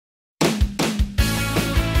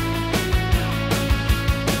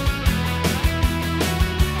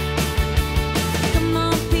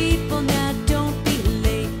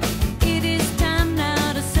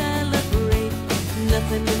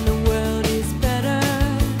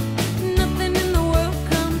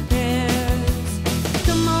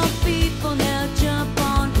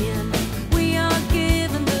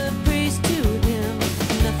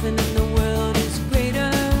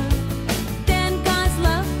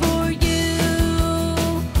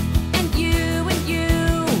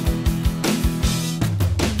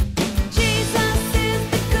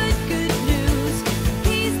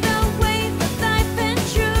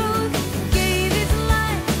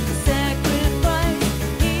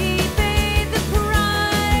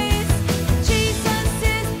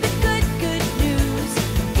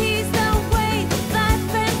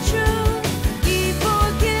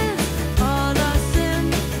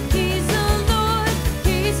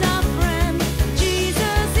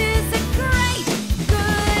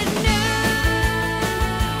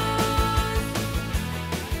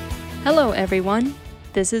Hello everyone,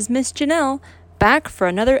 this is Miss Janelle, back for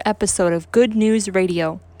another episode of Good News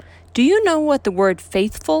Radio. Do you know what the word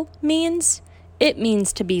faithful means? It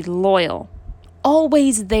means to be loyal,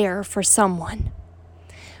 always there for someone.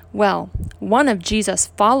 Well, one of Jesus'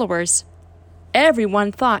 followers,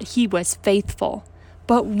 everyone thought he was faithful.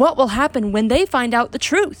 But what will happen when they find out the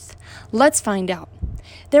truth? Let's find out.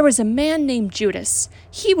 There was a man named Judas.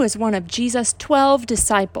 He was one of Jesus' 12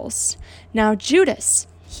 disciples. Now Judas,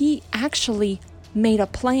 he actually made a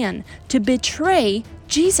plan to betray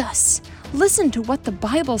Jesus. Listen to what the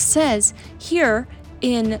Bible says here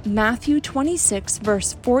in Matthew 26,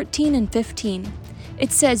 verse 14 and 15.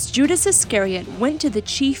 It says, Judas Iscariot went to the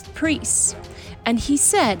chief priests, and he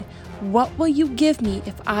said, "What will you give me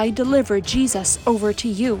if I deliver Jesus over to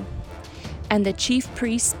you?" And the chief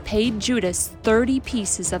priests paid Judas 30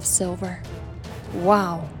 pieces of silver.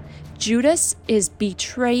 Wow, Judas is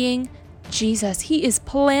betraying Jesus. He is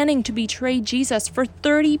planning to betray Jesus for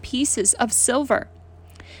 30 pieces of silver.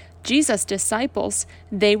 Jesus' disciples,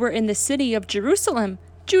 they were in the city of Jerusalem.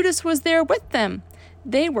 Judas was there with them.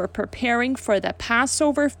 They were preparing for the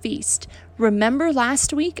Passover feast. Remember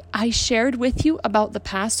last week I shared with you about the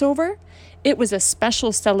Passover? It was a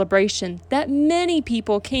special celebration that many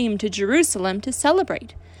people came to Jerusalem to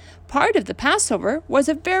celebrate. Part of the Passover was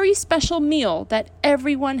a very special meal that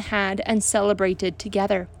everyone had and celebrated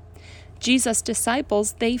together. Jesus'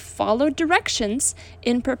 disciples, they followed directions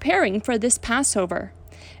in preparing for this Passover.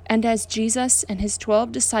 And as Jesus and his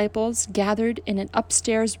 12 disciples gathered in an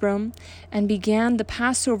upstairs room and began the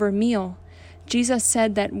Passover meal, Jesus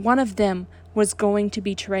said that one of them was going to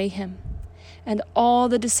betray him. And all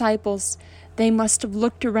the disciples, they must have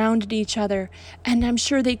looked around at each other, and I'm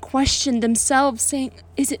sure they questioned themselves, saying,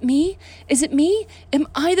 "Is it me? Is it me? Am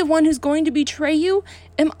I the one who's going to betray you?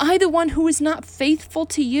 Am I the one who is not faithful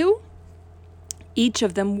to you?" Each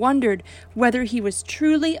of them wondered whether he was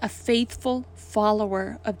truly a faithful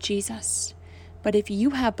follower of Jesus. But if you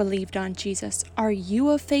have believed on Jesus, are you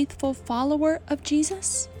a faithful follower of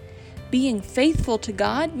Jesus? Being faithful to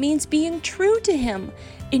God means being true to Him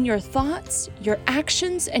in your thoughts, your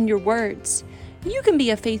actions, and your words. You can be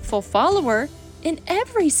a faithful follower in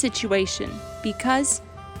every situation because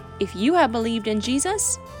if you have believed in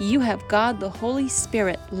Jesus, you have God the Holy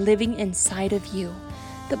Spirit living inside of you.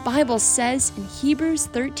 The Bible says in Hebrews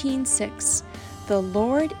 13:6, "The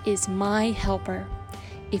Lord is my helper."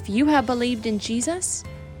 If you have believed in Jesus,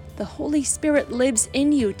 the Holy Spirit lives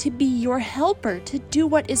in you to be your helper, to do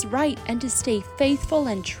what is right and to stay faithful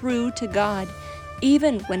and true to God,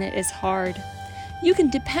 even when it is hard. You can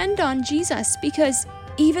depend on Jesus because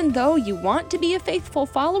even though you want to be a faithful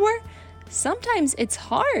follower, sometimes it's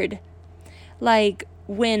hard. Like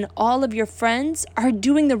when all of your friends are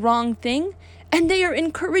doing the wrong thing and they are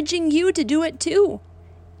encouraging you to do it too.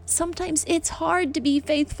 Sometimes it's hard to be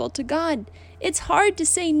faithful to God. It's hard to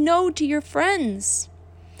say no to your friends.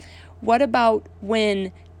 What about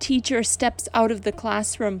when teacher steps out of the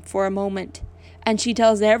classroom for a moment and she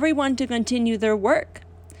tells everyone to continue their work?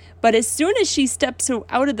 But as soon as she steps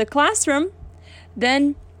out of the classroom,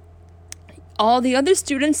 then all the other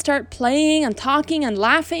students start playing and talking and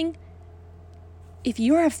laughing. If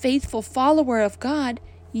you're a faithful follower of God,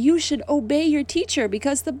 you should obey your teacher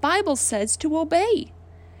because the Bible says to obey.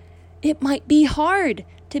 It might be hard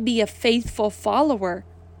to be a faithful follower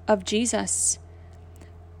of Jesus.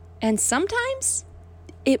 And sometimes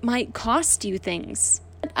it might cost you things.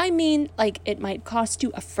 I mean, like it might cost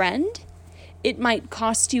you a friend. It might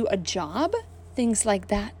cost you a job, things like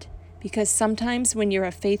that. Because sometimes when you're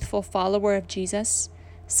a faithful follower of Jesus,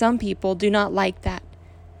 some people do not like that.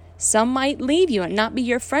 Some might leave you and not be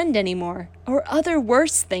your friend anymore, or other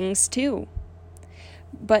worse things too.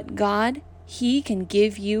 But God, He can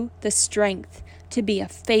give you the strength to be a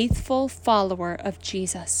faithful follower of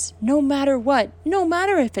Jesus. No matter what, no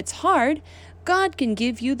matter if it's hard, God can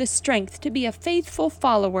give you the strength to be a faithful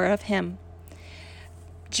follower of Him.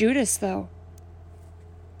 Judas, though,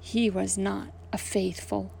 he was not a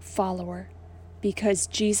faithful follower because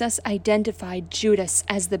Jesus identified Judas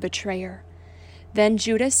as the betrayer. Then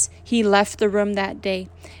Judas, he left the room that day,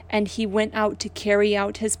 and he went out to carry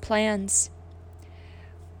out his plans.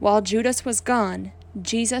 While Judas was gone,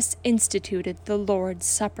 Jesus instituted the Lord's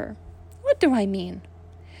Supper. What do I mean?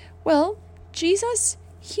 Well, Jesus,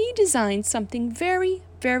 He designed something very,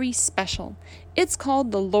 very special. It's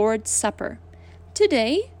called the Lord's Supper.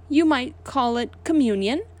 Today, you might call it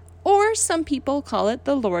communion, or some people call it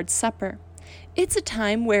the Lord's Supper. It's a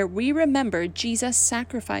time where we remember Jesus'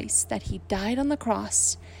 sacrifice, that He died on the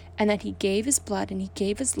cross, and that He gave His blood and He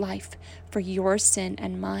gave His life for your sin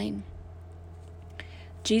and mine.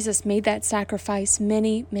 Jesus made that sacrifice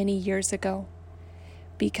many, many years ago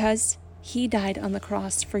because he died on the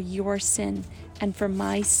cross for your sin and for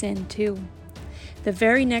my sin too. The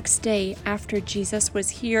very next day after Jesus was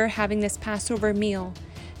here having this Passover meal,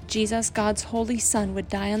 Jesus, God's Holy Son, would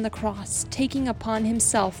die on the cross, taking upon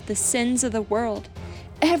himself the sins of the world,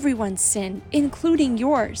 everyone's sin, including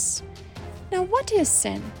yours. Now, what is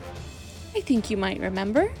sin? I think you might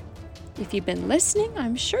remember. If you've been listening,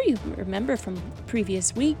 I'm sure you remember from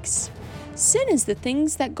previous weeks. Sin is the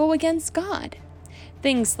things that go against God.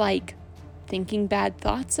 Things like thinking bad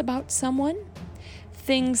thoughts about someone.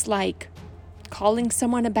 Things like calling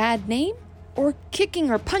someone a bad name, or kicking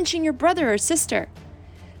or punching your brother or sister.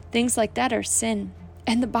 Things like that are sin.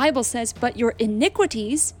 And the Bible says, but your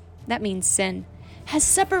iniquities, that means sin, has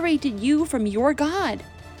separated you from your God.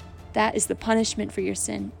 That is the punishment for your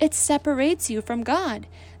sin. It separates you from God.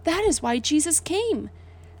 That is why Jesus came.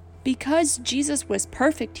 Because Jesus was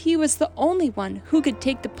perfect, he was the only one who could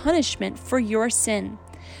take the punishment for your sin.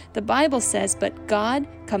 The Bible says, but God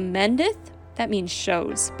commendeth, that means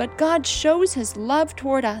shows, but God shows his love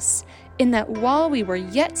toward us in that while we were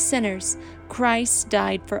yet sinners, Christ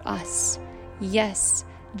died for us. Yes,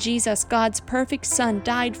 Jesus, God's perfect Son,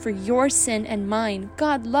 died for your sin and mine.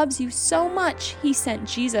 God loves you so much, he sent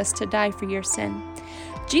Jesus to die for your sin.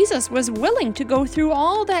 Jesus was willing to go through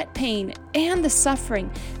all that pain and the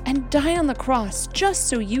suffering and die on the cross just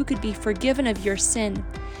so you could be forgiven of your sin.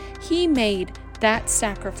 He made that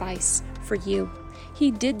sacrifice for you.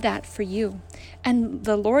 He did that for you. And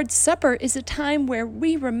the Lord's Supper is a time where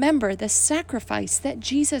we remember the sacrifice that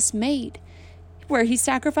Jesus made, where he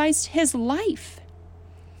sacrificed his life.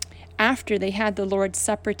 After they had the Lord's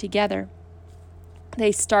Supper together,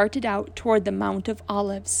 they started out toward the Mount of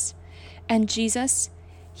Olives. And Jesus,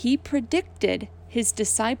 he predicted his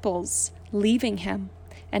disciples leaving him,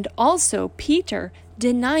 and also Peter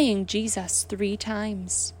denying Jesus 3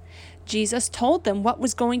 times. Jesus told them what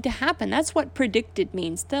was going to happen. That's what predicted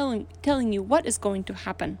means, telling you what is going to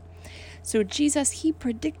happen. So Jesus, he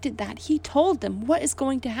predicted that. He told them what is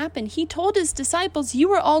going to happen. He told his disciples,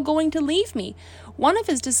 you are all going to leave me. One of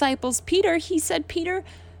his disciples, Peter, he said, Peter,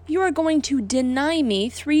 you are going to deny me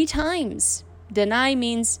 3 times. Deny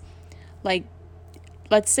means, like,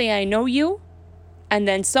 let's say I know you, and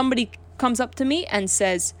then somebody comes up to me and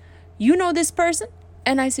says, you know this person?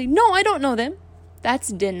 And I say, no, I don't know them. That's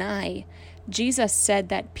deny. Jesus said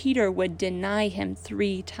that Peter would deny him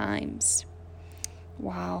 3 times.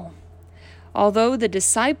 Wow. Although the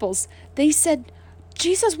disciples, they said,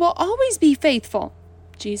 Jesus will always be faithful.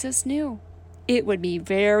 Jesus knew it would be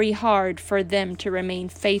very hard for them to remain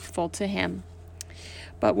faithful to him.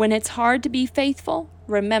 But when it's hard to be faithful,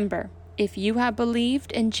 remember, if you have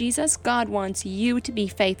believed in Jesus, God wants you to be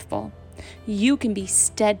faithful. You can be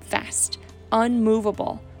steadfast,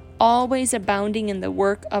 unmovable, always abounding in the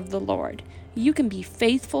work of the Lord. You can be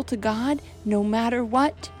faithful to God no matter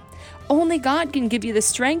what. Only God can give you the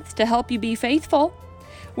strength to help you be faithful.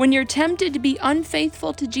 When you're tempted to be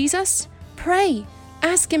unfaithful to Jesus, pray.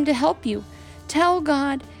 Ask him to help you. Tell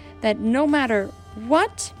God that no matter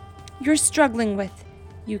what you're struggling with,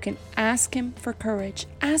 you can ask him for courage.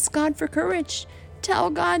 Ask God for courage. Tell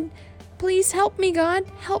God, please help me, God.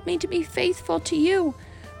 Help me to be faithful to you.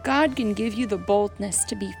 God can give you the boldness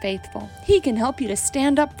to be faithful. He can help you to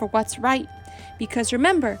stand up for what's right. Because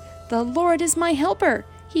remember, the Lord is my helper.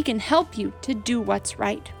 He can help you to do what's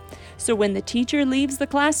right. So when the teacher leaves the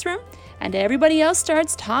classroom and everybody else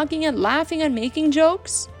starts talking and laughing and making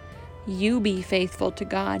jokes, you be faithful to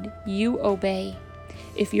God. You obey.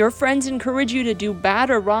 If your friends encourage you to do bad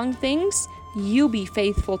or wrong things, you be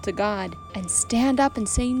faithful to God and stand up and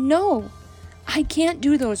say, no, I can't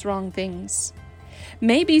do those wrong things.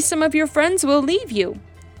 Maybe some of your friends will leave you,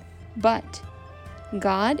 but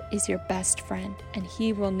God is your best friend, and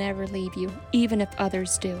he will never leave you, even if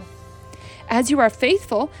others do. As you are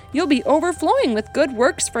faithful, you'll be overflowing with good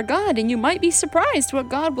works for God, and you might be surprised what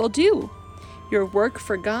God will do. Your work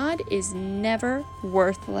for God is never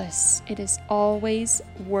worthless. It is always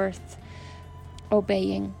worth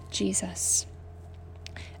obeying Jesus.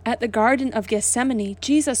 At the Garden of Gethsemane,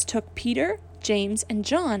 Jesus took Peter, James, and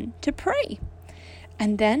John to pray.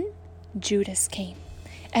 And then Judas came.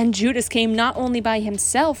 And Judas came not only by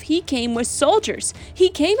himself, he came with soldiers. He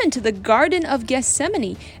came into the Garden of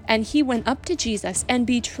Gethsemane, and he went up to Jesus and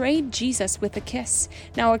betrayed Jesus with a kiss.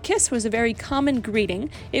 Now, a kiss was a very common greeting.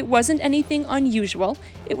 It wasn't anything unusual.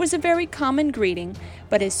 It was a very common greeting.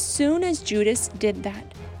 But as soon as Judas did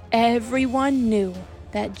that, everyone knew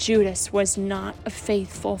that Judas was not a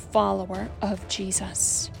faithful follower of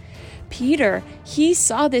Jesus. Peter, he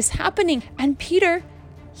saw this happening, and Peter,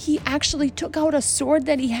 he actually took out a sword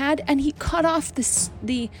that he had and he cut off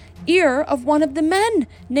the ear of one of the men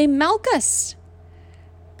named Malchus.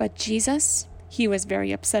 But Jesus, he was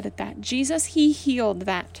very upset at that. Jesus, he healed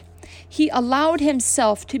that. He allowed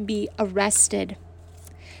himself to be arrested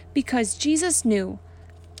because Jesus knew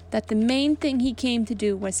that the main thing he came to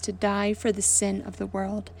do was to die for the sin of the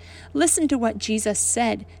world. Listen to what Jesus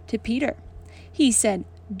said to Peter. He said,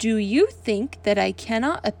 "Do you think that I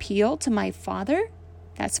cannot appeal to my Father?"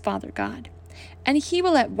 That's Father God. "And he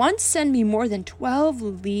will at once send me more than 12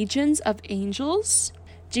 legions of angels?"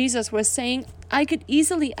 Jesus was saying, I could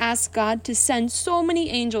easily ask God to send so many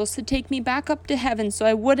angels to take me back up to heaven so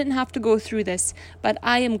I wouldn't have to go through this, but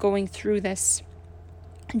I am going through this.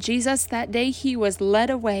 Jesus, that day, he was led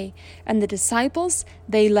away, and the disciples,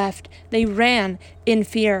 they left. They ran in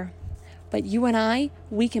fear. But you and I,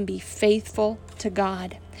 we can be faithful to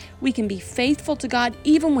God. We can be faithful to God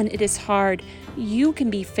even when it is hard. You can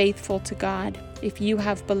be faithful to God if you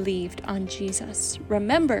have believed on Jesus.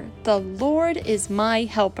 Remember, the Lord is my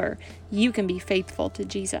helper. You can be faithful to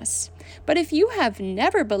Jesus. But if you have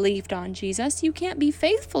never believed on Jesus, you can't be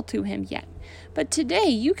faithful to him yet. But today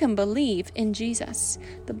you can believe in Jesus.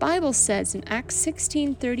 The Bible says in Acts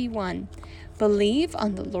 16:31, "Believe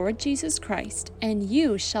on the Lord Jesus Christ, and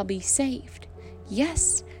you shall be saved."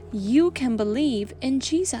 Yes, you can believe in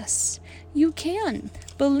Jesus. You can.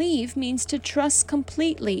 Believe means to trust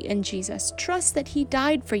completely in Jesus. Trust that he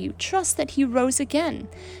died for you. Trust that he rose again.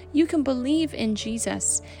 You can believe in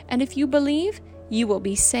Jesus. And if you believe, you will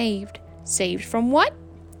be saved. Saved from what?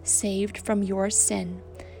 Saved from your sin.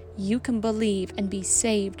 You can believe and be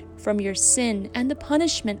saved from your sin and the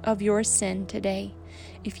punishment of your sin today.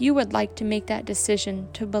 If you would like to make that decision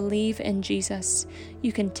to believe in Jesus,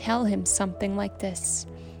 you can tell him something like this.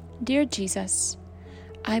 Dear Jesus,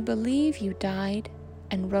 I believe you died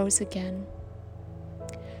and rose again.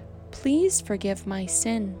 Please forgive my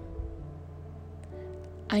sin.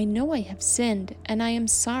 I know I have sinned and I am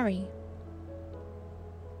sorry.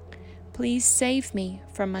 Please save me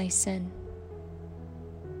from my sin.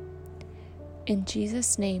 In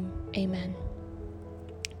Jesus' name, amen.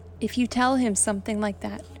 If you tell him something like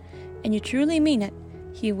that, and you truly mean it,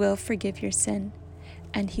 he will forgive your sin,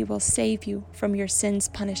 and he will save you from your sin's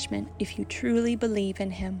punishment if you truly believe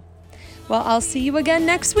in him. Well, I'll see you again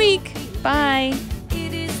next week. Bye.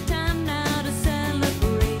 It is time now to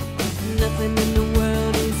celebrate. Nothing